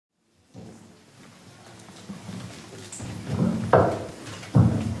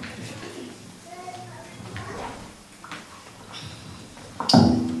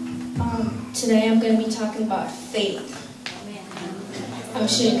today I'm going to be talking about faith. I'm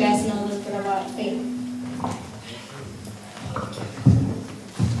sure you guys know a little bit about faith.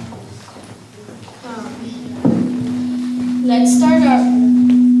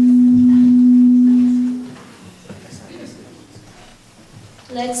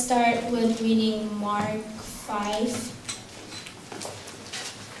 Let's start with reading Mark 5.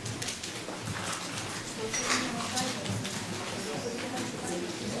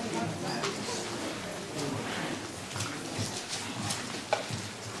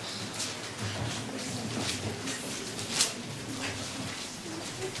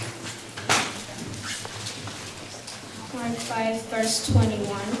 Mark 5, verse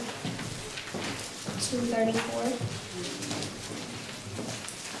 21 to 34.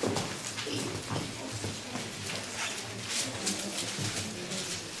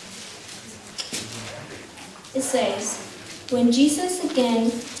 It says, when Jesus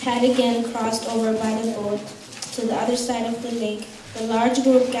had again crossed over by the boat to the other side of the lake, the large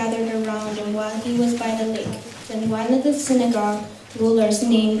group gathered around him while he was by the lake. Then one of the synagogue rulers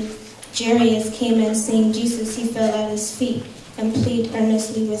named Jairus came and seeing Jesus, he fell at his feet and pleaded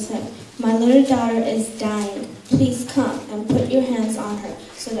earnestly with him. My little daughter is dying. Please come and put your hands on her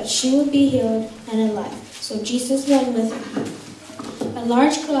so that she will be healed and alive. So Jesus went with him. A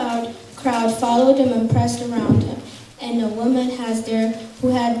large crowd followed him and pressed around him. And a woman was there who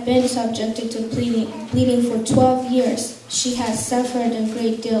had been subjected to bleeding for 12 years. She had suffered a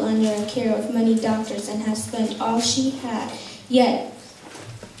great deal under the care of many doctors and had spent all she had. Yet,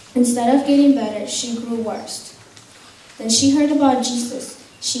 instead of getting better, she grew worse. Then she heard about Jesus.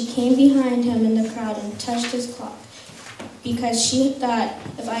 She came behind him in the crowd and touched his cloth, because she thought,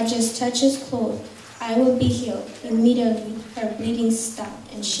 if I just touch his clothes, I will be healed. Immediately, her bleeding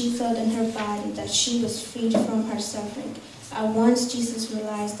stopped, and she felt in her body that she was freed from her suffering. At once Jesus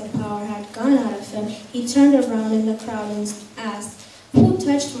realized the power had gone out of him. He turned around in the crowd and asked, who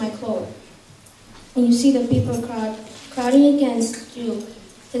touched my clothes? And you see the people crowding against you.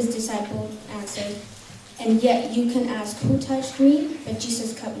 His disciple answered, and yet you can ask, who touched me? But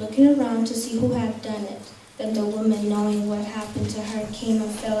Jesus kept looking around to see who had done it. Then the woman, knowing what happened to her, came and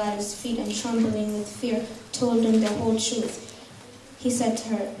fell at his feet and, trembling with fear, told him the whole truth. He said to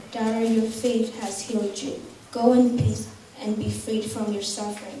her, daughter, your faith has healed you. Go in peace and be freed from your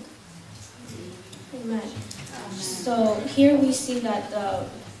suffering. Amen. So here we see that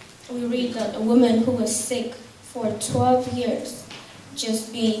we read that a woman who was sick for 12 years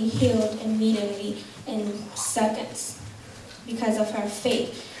just being healed immediately in seconds because of her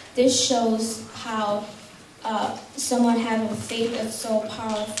faith. This shows how someone having faith is so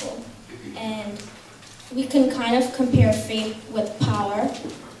powerful. And we can kind of compare faith with power.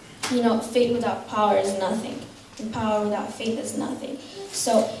 You know, faith without power is nothing, and power without faith is nothing.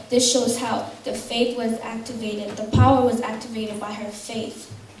 So this shows how the faith was activated, the power was activated by her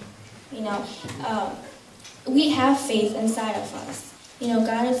faith. You know, we have faith inside of us. You know,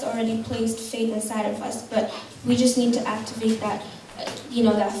 God has already placed faith inside of us, but we just need to activate that,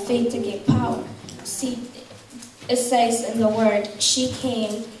 that faith to get power. See, it says in the word, she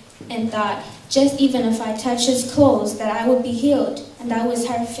came and thought, just even if I touch his clothes, that I would be healed. And that was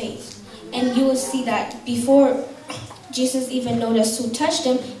her faith. And you will see that before Jesus even noticed who touched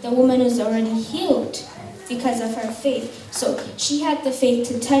him, the woman was already healed because of her faith. So she had the faith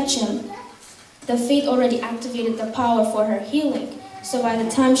to touch him. The faith already activated the power for her healing. So by the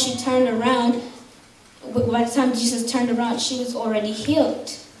time she turned around, by the time Jesus turned around, she was already healed.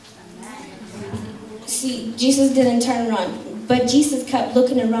 See, Jesus didn't turn around, but Jesus kept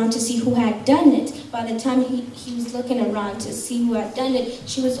looking around to see who had done it. By the time he was looking around to see who had done it,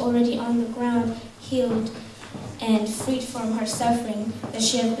 she was already on the ground, healed and freed from her suffering that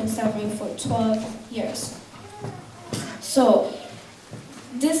she had been suffering for 12 years. So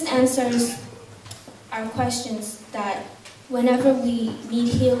this answers our questions that whenever we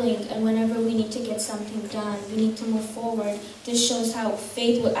need healing and whenever we need to get something done, we need to move forward. This shows how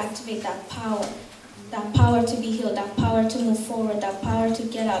faith will activate that power to be healed, that power to move forward, that power to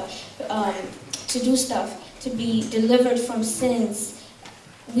get up, to do stuff, to be delivered from sins.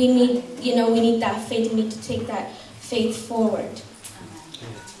 We need that faith. We need to take that faith forward.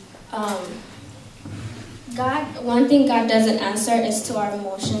 One thing God doesn't answer is to our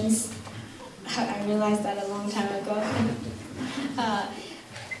emotions. I realized that a long time ago.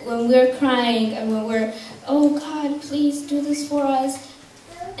 When we're crying and when we're, oh God, please do this for us.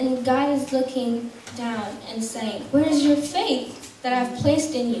 And God is looking down and saying, where is your faith that I've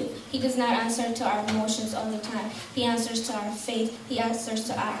placed in you? He does not answer to our emotions all the time. He answers to our faith. He answers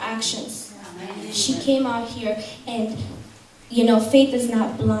to our actions. She came out here and, faith is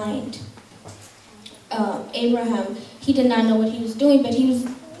not blind. Abraham, he did not know what he was doing, but he was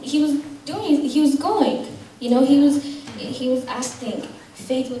going. You know, he was acting.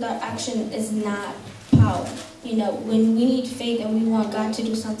 Faith without action is not power. You know, when we need faith and we want God to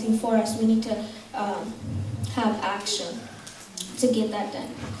do something for us, we need to have action to get that done.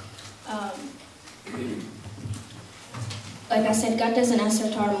 Like I said, God doesn't answer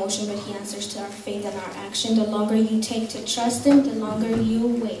to our emotion, but He answers to our faith and our action. The longer you take to trust Him, the longer you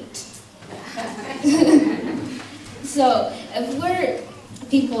wait. So, if we're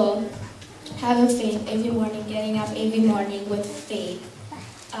people having faith every morning, getting up every morning with faith,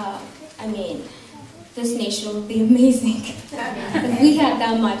 I mean, this nation would be amazing. If we had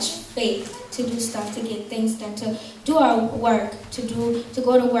that much faith to do stuff, to get things done, to do our work, to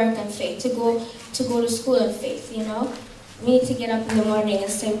go to work in faith, to go to school in faith, you know? We need to get up in the morning and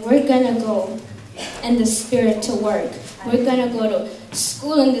say, we're going to go in the Spirit to work. We're going to go to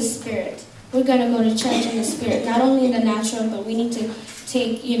school in the Spirit. We're going to go to church in the Spirit. Not only in the natural, but we need to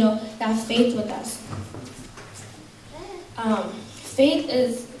take, you know, that faith with us. Faith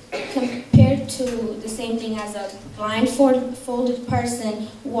is compared to the same thing as a blindfolded person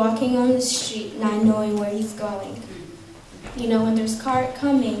walking on the street, not knowing where he's going. You know, when there's car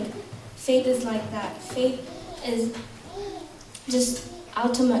coming, faith is like that. Faith is just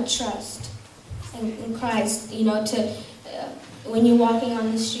ultimate trust in Christ. You know, when you're walking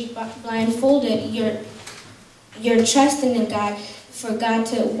on the street blindfolded, you're trusting in God for God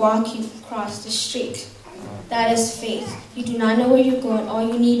to walk you across the street. That is faith. You do not know where you're going. All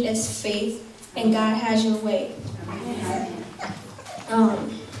you need is faith, and God has your way.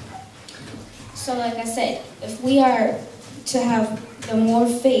 So like I said, if we are to have the more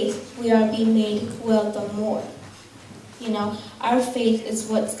faith, we are being made well the more. You know, our faith is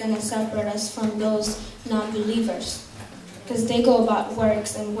what's going to separate us from those non-believers. Because they go about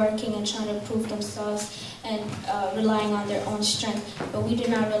works and working and trying to prove themselves and relying on their own strength. But we do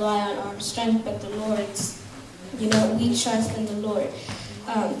not rely on our strength, but the Lord's. You know, we trust in the Lord.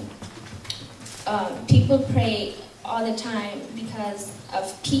 People pray all the time because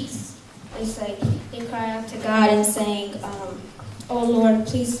of peace. It's like they cry out to God and saying, oh Lord,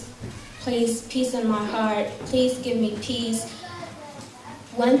 please place peace in my heart. Please give me peace.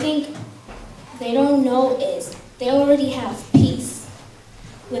 One thing they don't know is they already have peace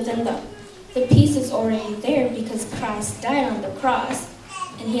within them. The peace is already there because Christ died on the cross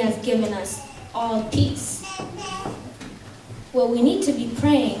and He has given us all peace. What we need to be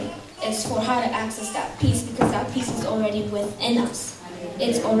praying is for how to access that peace, because that peace is already within us.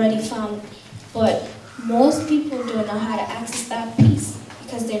 It's already found. But most people don't know how to access that peace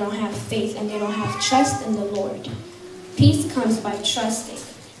because they don't have faith and they don't have trust in the Lord. Peace comes by trusting.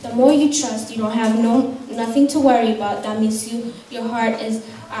 The more you trust, you don't have nothing to worry about. That means your heart is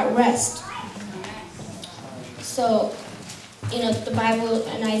at rest. So, you know, the Bible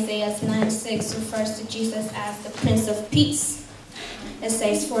in Isaiah 9:6 refers to Jesus as the Prince of Peace. It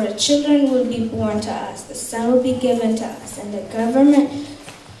says, for the children will be born to us, the son will be given to us, and the government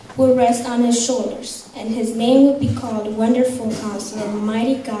will rest on His shoulders. And His name will be called Wonderful Counselor,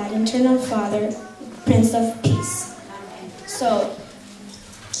 Mighty God, Eternal Father, Prince of Peace. So,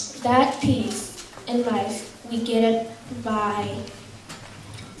 that peace in life, we get it by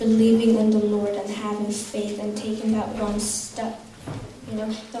believing in the Lord and having faith and taking that one step. You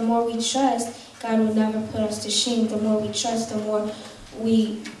know, the more we trust, God will never put us to shame. The more we trust, the more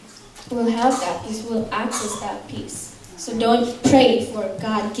we will have that peace. We'll access that peace. So don't pray for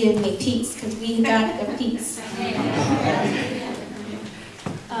God give me peace, because we got the peace.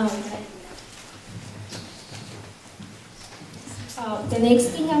 The next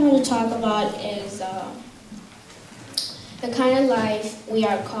thing I'm going to talk about is the kind of life we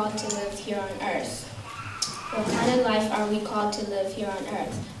are called to live here on earth. What kind of life are we called to live here on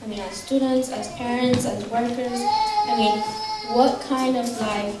earth? I mean, as students, as parents, as workers. I mean, what kind of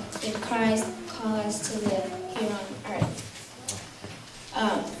life did Christ call us to live here on earth?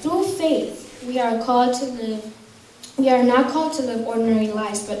 Through faith, we are called to live. We are not called to live ordinary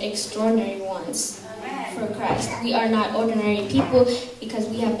lives, but extraordinary ones for Christ. We are not ordinary people because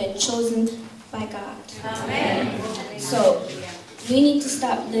we have been chosen by God. Amen. So we need to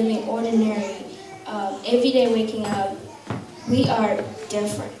stop living ordinary. Every day waking up, we are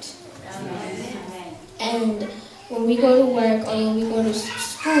different. And when we go to work or when we go to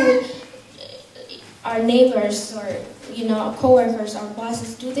school, our neighbors or, you know, our coworkers, our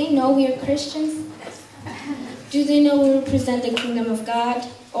bosses, do they know we are Christians? Do they know we represent the kingdom of God?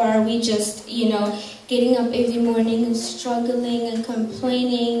 Or are we just, you know, getting up every morning and struggling and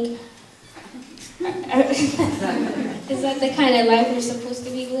complaining? Is that the kind of life we're supposed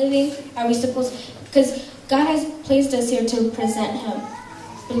to be living? Are we supposed, Because God has placed us here to represent Him.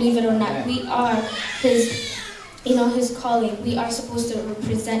 Believe it or not, we are His, His calling. We are supposed to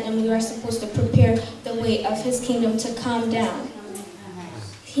represent Him. We are supposed to prepare the way of His kingdom to come down.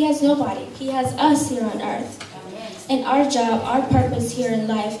 He has nobody. He has us here on earth. And our job, our purpose here in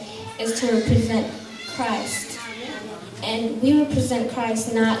life is to represent Christ. And we represent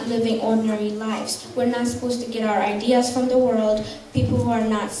Christ not living ordinary lives. We're not supposed to get our ideas from the world, people who are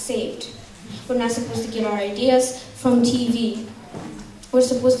not saved. We're not supposed to get our ideas from TV. We're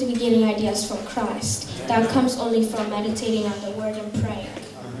supposed to be getting ideas from Christ. That comes only from meditating on the Word and praying.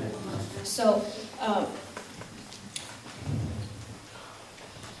 So,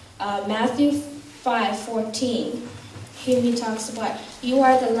 Matthew 5:14, here he talks about, you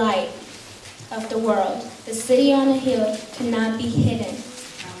are the light of the world. The city on a hill cannot be hidden.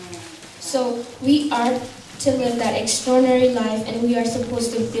 So we are to live that extraordinary life, and we are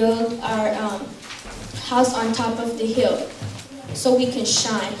supposed to build our house on top of the hill so we can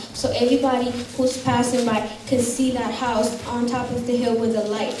shine. So everybody who's passing by can see that house on top of the hill with a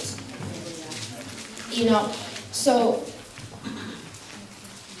light. So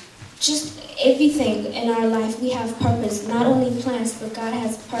just everything in our life, we have purpose. Not only plans, but God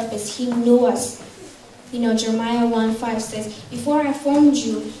has purpose. He knew us. Jeremiah 1:5 says, before I formed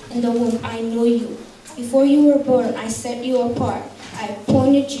you in the womb, I knew you. Before you were born, I set you apart. I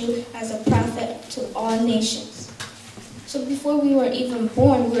appointed you as a prophet to all nations. So before we were even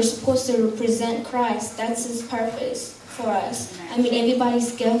born, we were supposed to represent Christ. That's His purpose for us.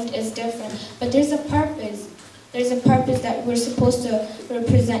 Everybody's gift is different, but there's a purpose. There's a purpose that we're supposed to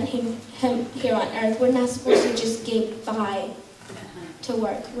represent Him here on earth. We're not supposed to just get by to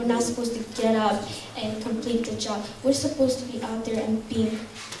work. We're not supposed to get up and complete the job. We're supposed to be out there and being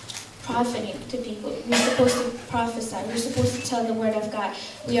profiting to people. We're supposed to prophesy. We're supposed to tell the Word of God.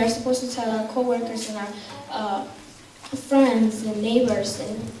 We are supposed to tell our co-workers and our friends and neighbors,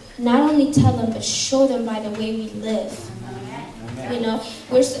 and not only tell them, but show them by the way we live.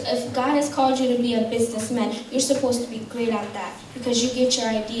 If God has called you to be a businessman, you're supposed to be great at that, because you get your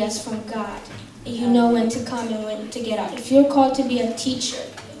ideas from God, and you know when to come and when to get out. If you're called to be a teacher,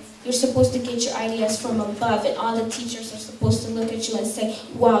 you're supposed to get your ideas from above, and all the teachers are supposed to look at you and say,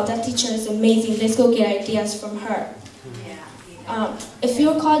 wow, that teacher is amazing, let's go get ideas from her. If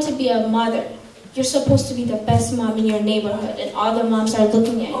you're called to be a mother, you're supposed to be the best mom in your neighborhood, and all the moms are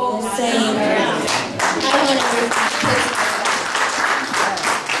looking at you and saying, I want to work with.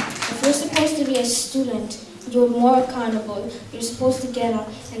 If you're supposed to be a student, you're more accountable. You're supposed to get up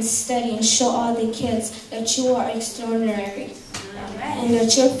and study and show all the kids that you are extraordinary and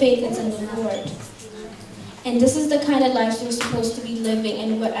that your faith is in the Lord. And this is the kind of life we're supposed to be living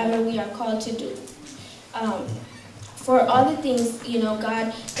in whatever we are called to do. For all the things,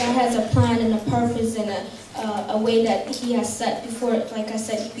 God has a plan and a purpose and a way that He has set before, like I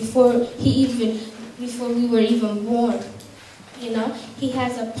said, before we were even born. He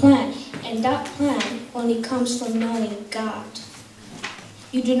has a plan, and that plan only comes from knowing God.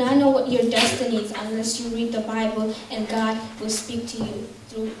 You do not know what your destiny is unless you read the Bible, and God will speak to you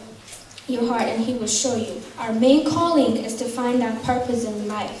through your heart, and He will show you. Our main calling is to find that purpose in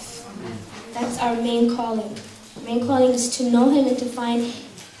life. That's our main calling. Our main calling is to know Him and to find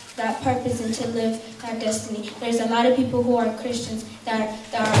that purpose and to live that destiny. There's a lot of people who are Christians that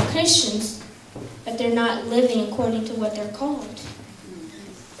are Christians, but they're not living according to what they're called.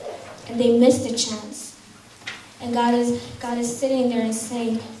 And they miss the chance. And God is sitting there and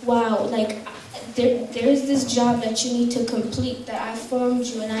saying, wow, there is this job that you need to complete, that I formed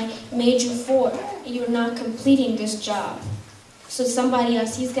you and I made you for, and you're not completing this job. So somebody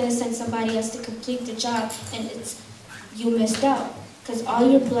else, He's going to send somebody else to complete the job, and you missed out. Because all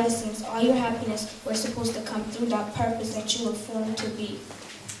your blessings, all your happiness were supposed to come through that purpose that you were formed to be.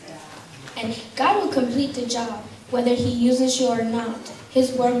 And God will complete the job, whether He uses you or not.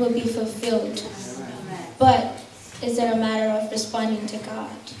 His word will be fulfilled. But is it a matter of responding to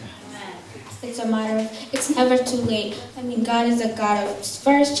God? It's never too late. God is a God of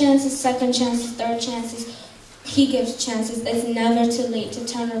first chances, second chances, third chances. He gives chances. It's never too late to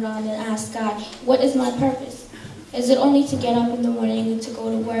turn around and ask God, what is my purpose? Is it only to get up in the morning and to go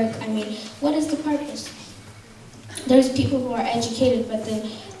to work? What is the purpose? There's people who are educated, but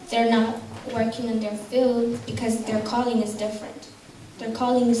they're not working in their field because their calling is different. Their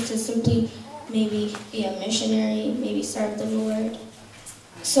calling is to simply maybe be a missionary, maybe serve the Lord.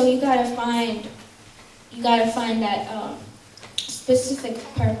 So you gotta find that specific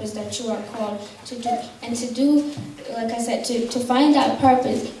purpose that you are called to do. And to do, like I said, to find that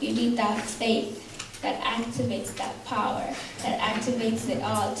purpose, you need that faith. that activates that power, that activates it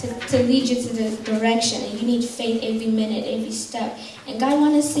all to lead you to the direction. And you need faith every minute, every step. And God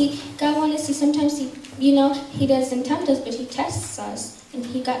want to see. Sometimes He doesn't tempt us, but He tests us, and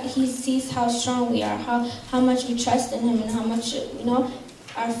He sees how strong we are, how much we trust in Him, and how much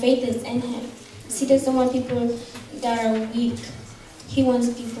our faith is in Him. He doesn't want people that are weak. He wants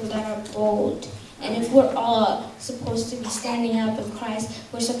people that are bold. And if we're all supposed to be standing up in Christ,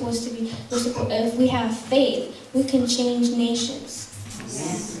 if we have faith, we can change nations.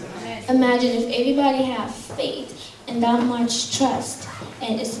 Imagine if everybody have faith and that much trust,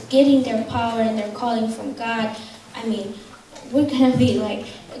 and is getting their power and their calling from God. I mean, we're going to be like,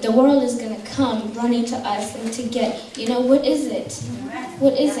 the world is going to come running to us and to get, what is it?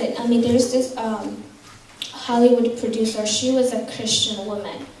 What is it? I mean, there's this Hollywood producer. She was a Christian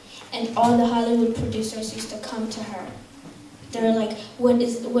woman. And all the Hollywood producers used to come to her. They're like, what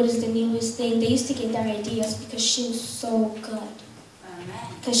is the newest thing? They used to get their ideas because she was so good.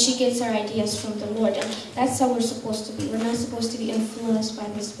 Because she gets her ideas from the Lord. And that's how we're supposed to be. We're not supposed to be influenced by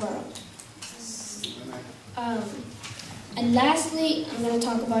this world. And lastly, I'm going to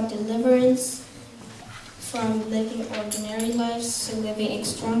talk about deliverance from living ordinary lives to living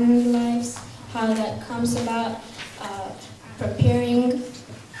extraordinary lives. How that comes about, preparing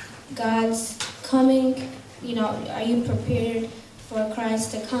God's coming. Are you prepared for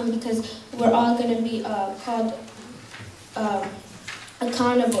Christ to come? Because we're all going to be called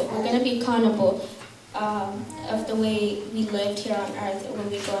accountable. We're going to be accountable of the way we lived here on earth when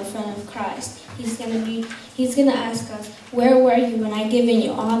we go in front of Christ. He's going to ask us, where were you when I given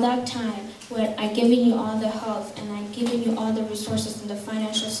you all that time, when I given you all the health, and I given you all the resources and the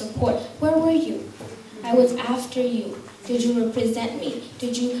financial support? Where were you? I was after you. Did you represent me?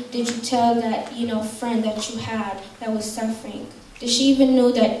 Did you tell that friend that you had that was suffering? Did she even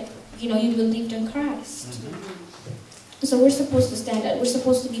know that you believed in Christ? So we're supposed to stand up. We're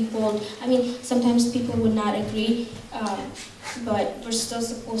supposed to be bold. I mean, sometimes people would not agree, but we're still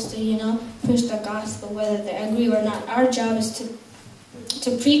supposed to preach the gospel whether they agree or not. Our job is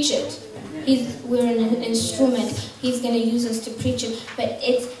to preach it. We're an instrument. He's going to use us to preach it, but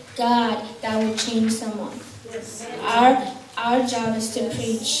it's God that will change someone. Our job is to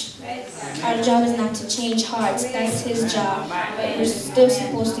preach. Our job is not to change hearts. That's His job. But we're still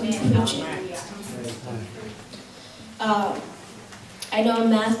supposed to be preaching. I know in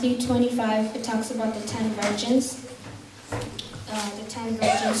Matthew 25, it talks about the 10 virgins. The 10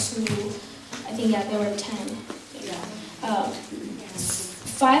 virgins who, I think, there were 10.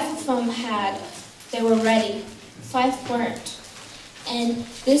 5 of them they were ready. 5 weren't. And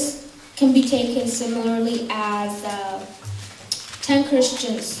this can be taken similarly as 10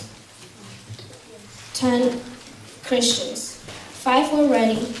 Christians. 10 Christians. 5 were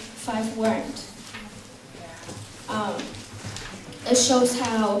ready, 5 weren't. It shows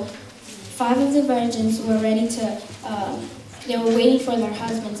how 5 of the virgins were ready to, they were waiting for their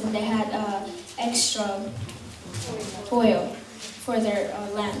husbands, and they had extra oil for their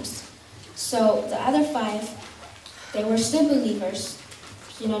lamps. So the other 5, they were still believers.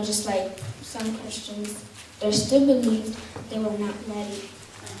 Just like some Christians, they still believed, they were not ready.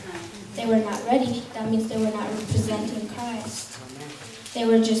 They were not ready. That means they were not representing Christ. They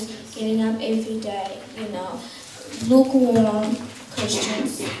were just getting up every day, lukewarm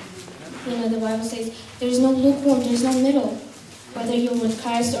Christians. The Bible says there's no lukewarm, there's no middle, whether you're with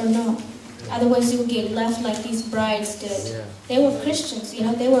Christ or no. Otherwise, you will get left like these brides did. They were Christians,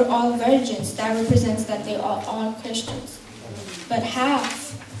 they were all virgins. That represents that they are all Christians. But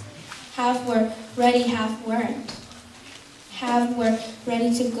half were ready, half weren't. Half were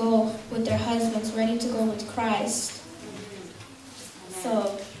ready to go with their husbands, ready to go with Christ.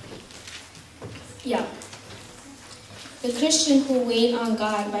 So, yeah. The Christian who wait on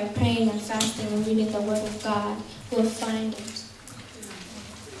God by praying and fasting and reading the Word of God will find it.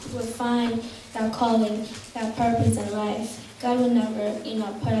 Will find that calling, that purpose in life. God will never,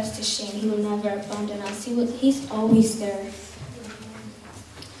 put us to shame. He will never abandon us. He's always there.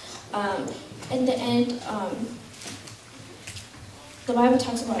 In the end, the Bible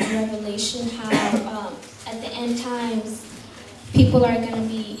talks about in Revelation how at the end times, people are going to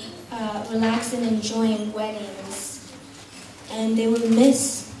be relaxing and enjoying weddings. And they would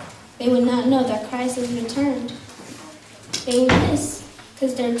not know that Christ has returned. They would miss,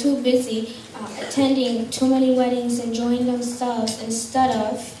 because they're too busy attending too many weddings, enjoying themselves, instead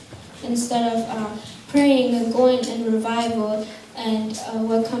of praying and going in revival and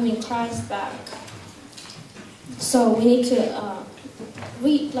welcoming Christ back. So we need to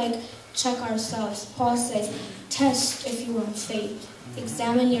check ourselves. Paul says, test if you are in faith.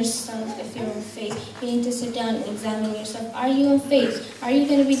 Examine yourself if you're in faith. You need to sit down and examine yourself. Are you in faith? Are you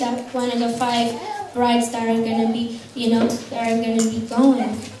going to be that one of the 5 brides that are going to be, that are going to be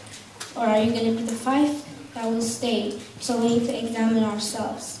going? Or are you going to be the 5 that will stay? So we need to examine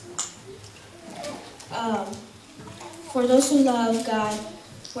ourselves. For those who love, God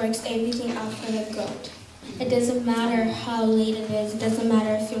works everything out for the good. It doesn't matter how late it is. It doesn't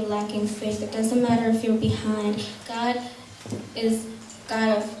matter if you're lacking faith. It doesn't matter if you're behind. God is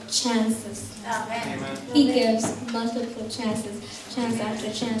God of chances. Amen. He gives multiple chances, chance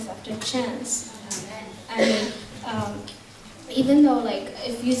after chance after chance. I mean, even though,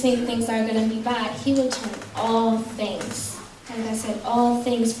 if you think things are going to be bad, He will turn all things, like I said, all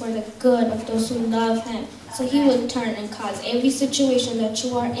things for the good of those who love Him. So He will turn and cause every situation that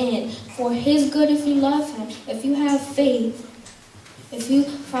you are in for His good if you love Him. If you have faith, if you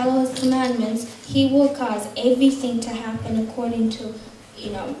follow His commandments, He will cause everything to happen according to,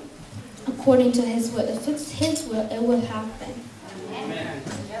 according to His will. If it's His will, it will happen.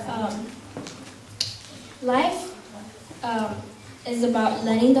 Life is about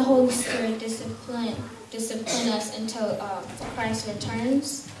letting the Holy Spirit discipline us until Christ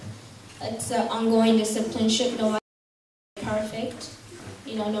returns. It's an ongoing discipline. Nobody's perfect.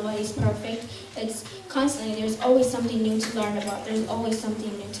 Nobody's perfect. It's constantly, there's always something new to learn about. There's always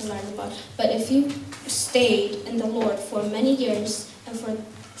something new to learn about. But if you stayed in the Lord for many years, and for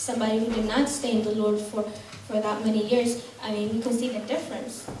somebody who did not stay in the Lord for that many years, you can see the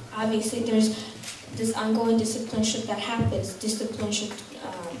difference. Obviously, there's this ongoing discipleship that happens. Discipleship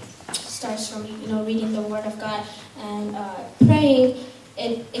starts from, reading the Word of God and praying.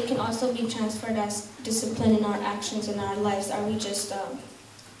 It can also be transferred as discipline in our actions in our lives. Are we just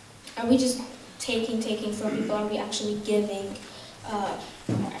taking from people? Are we actually giving?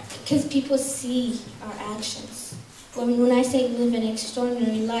 Because people see our actions. When I say live an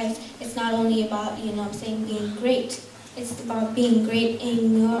extraordinary life, it's not only about, being great. It's about being great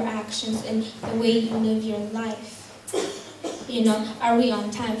in your actions and the way you live your life. Are we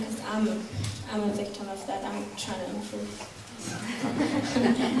on time? Because I'm a victim of that. I'm trying to improve.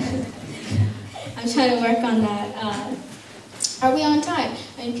 I'm trying to work on that. Are we on time?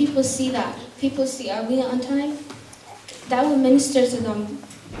 People see that. People see, are we on time? That will minister to them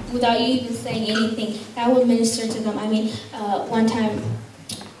without you even saying anything. That will minister to them. One time,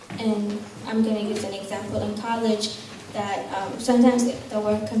 and I'm going to use an example in college, that sometimes the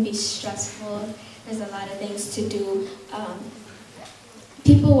work can be stressful. There's a lot of things to do.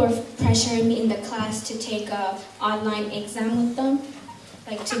 People were pressuring me in the class to take an online exam with them,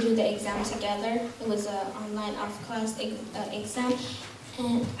 to do the exam together. It was an online off-class exam,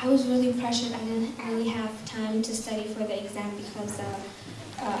 and I was really pressured. I didn't really have time to study for the exam because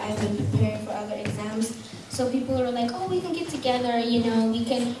I've been preparing for other exams. So people were like, "Oh, we can get together. We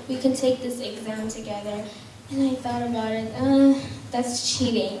can take this exam together." And I thought about it. That's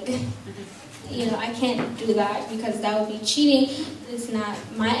cheating. I can't do that because that would be cheating. It's not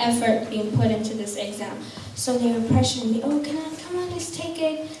my effort being put into this exam. So they were pressuring me, "Oh, Kenan, come on, let's take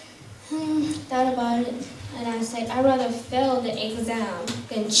it." Thought about it, and I said, I'd rather fail the exam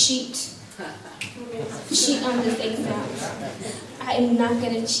than cheat. Cheat on this exam. I am not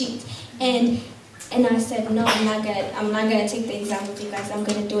gonna cheat. And I said, no, I'm not gonna take the exam with you guys. I'm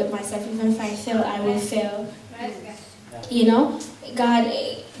gonna do it myself. Even if I fail, I will fail.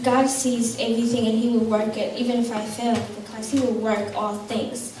 God sees everything and He will work it. Even if I fail the class, He will work all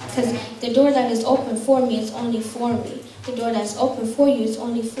things. Because the door that is open for me is only for me. The door that's open for you is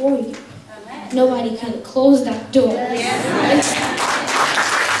only for you. Amen. Nobody can close that door. Yes.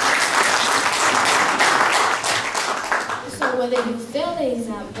 So whether you fail the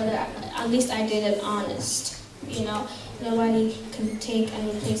exam, but at least I did it honest. Nobody can take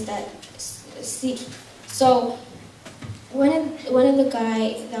any place that see. So one of the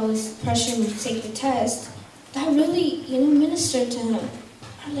guy that was pressuring me to take the test, that really, ministered to him.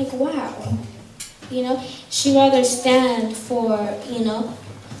 I'm like, wow. She'd rather stand for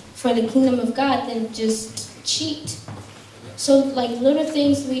the kingdom of God than just cheat. So little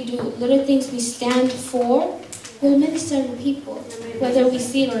things we do, little things we stand for, will minister to people, whether we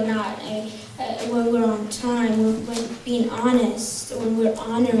see it or not. When we're on time, when we're being honest, when we're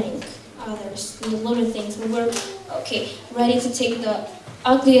honoring others, the little things, when we're ready to take the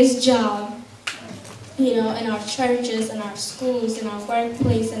ugliest job, in our churches, in our schools, in our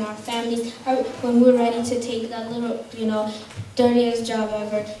workplace, in our families, when we're ready to take that little, dirtiest job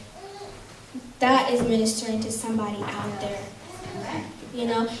ever, that is ministering to somebody out there.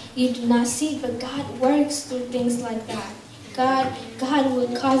 You do not see it, but God works through things like that. God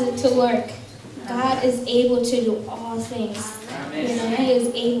would cause it to work. God is able to do all things. He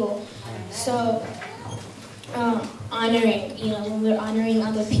is able. So, honoring, when we're honoring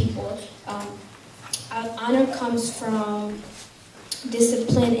other people, honor comes from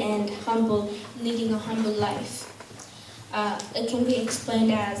discipline and leading a humble life. It can be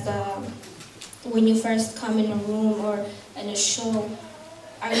explained as when you first come in a room or in a show,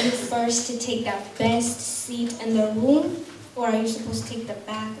 are you first to take that best seat in the room, or are you supposed to take the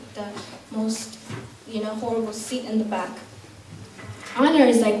back, the most, horrible seat in the back? Honor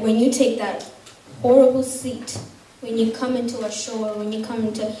is like when you take that horrible seat, when you come into a show, or when you come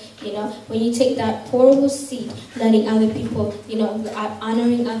into, when you take that horrible seat, letting other people,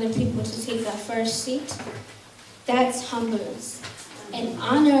 honoring other people to take that first seat, that's humbleness. And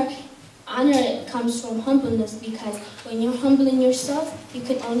honor comes from humbleness, because when you're humbling yourself, you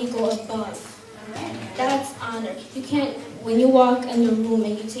can only go above. That's honor. You can't, when you walk in the room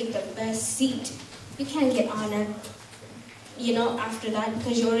and you take the best seat, you can't get honored, after that,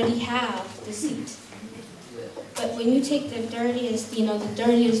 because you already have the seat. But when you take the dirtiest, the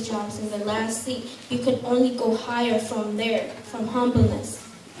dirtiest jobs in the last seat, you can only go higher from there, from humbleness.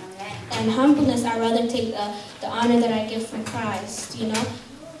 And humbleness, I'd rather take the honor that I get from Christ,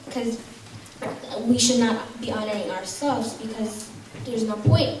 because we should not be honoring ourselves, because there's no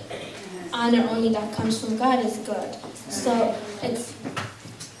point. Honor only that comes from God is good. So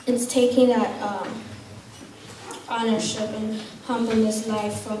it's taking that ownership and humbleness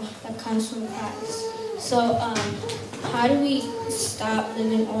life that comes from Christ. So how do we stop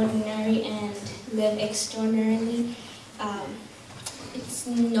living ordinary and live extraordinarily? It's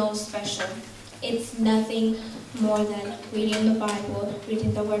no special. It's nothing more than reading the Bible,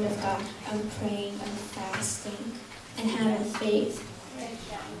 reading the Word of God, and praying and fasting and having faith.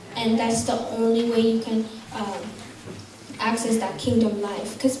 And that's the only way you can access that kingdom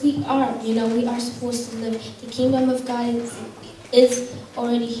life. Because we are supposed to live. The kingdom of God is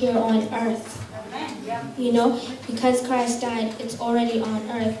already here on earth. Because Christ died, it's already on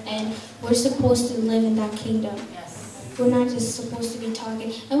earth, and we're supposed to live in that kingdom. We're not just supposed to be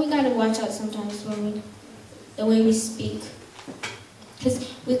talking, and we gotta watch out sometimes the way we speak, because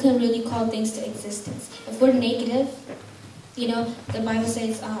we can really call things to existence. If we're negative, the Bible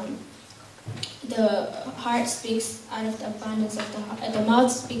says the heart speaks out of the abundance of the heart. The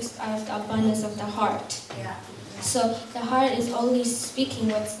mouth speaks out of the abundance of the heart. So the heart is always speaking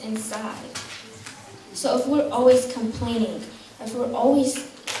what's inside. So if we're always complaining, if we're always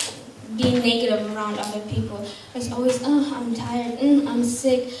being negative around other people, it's always, I'm tired, I'm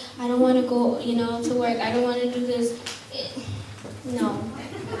sick, I don't want to go, to work, I don't want to do this. No.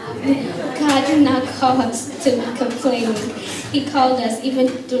 God did not call us to be complaining. He called us, even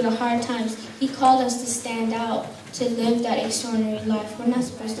through the hard times, He called us to stand out, to live that extraordinary life. We're not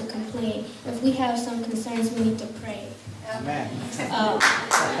supposed to complain. If we have some concerns, we need to pray. Amen.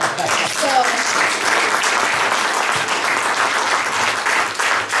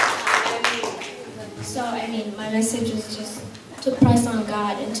 My message is just to press on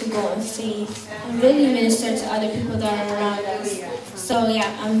God and to go in faith and really minister to other people that are around us. So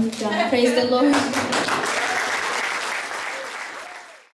yeah, I'm done. Praise the Lord.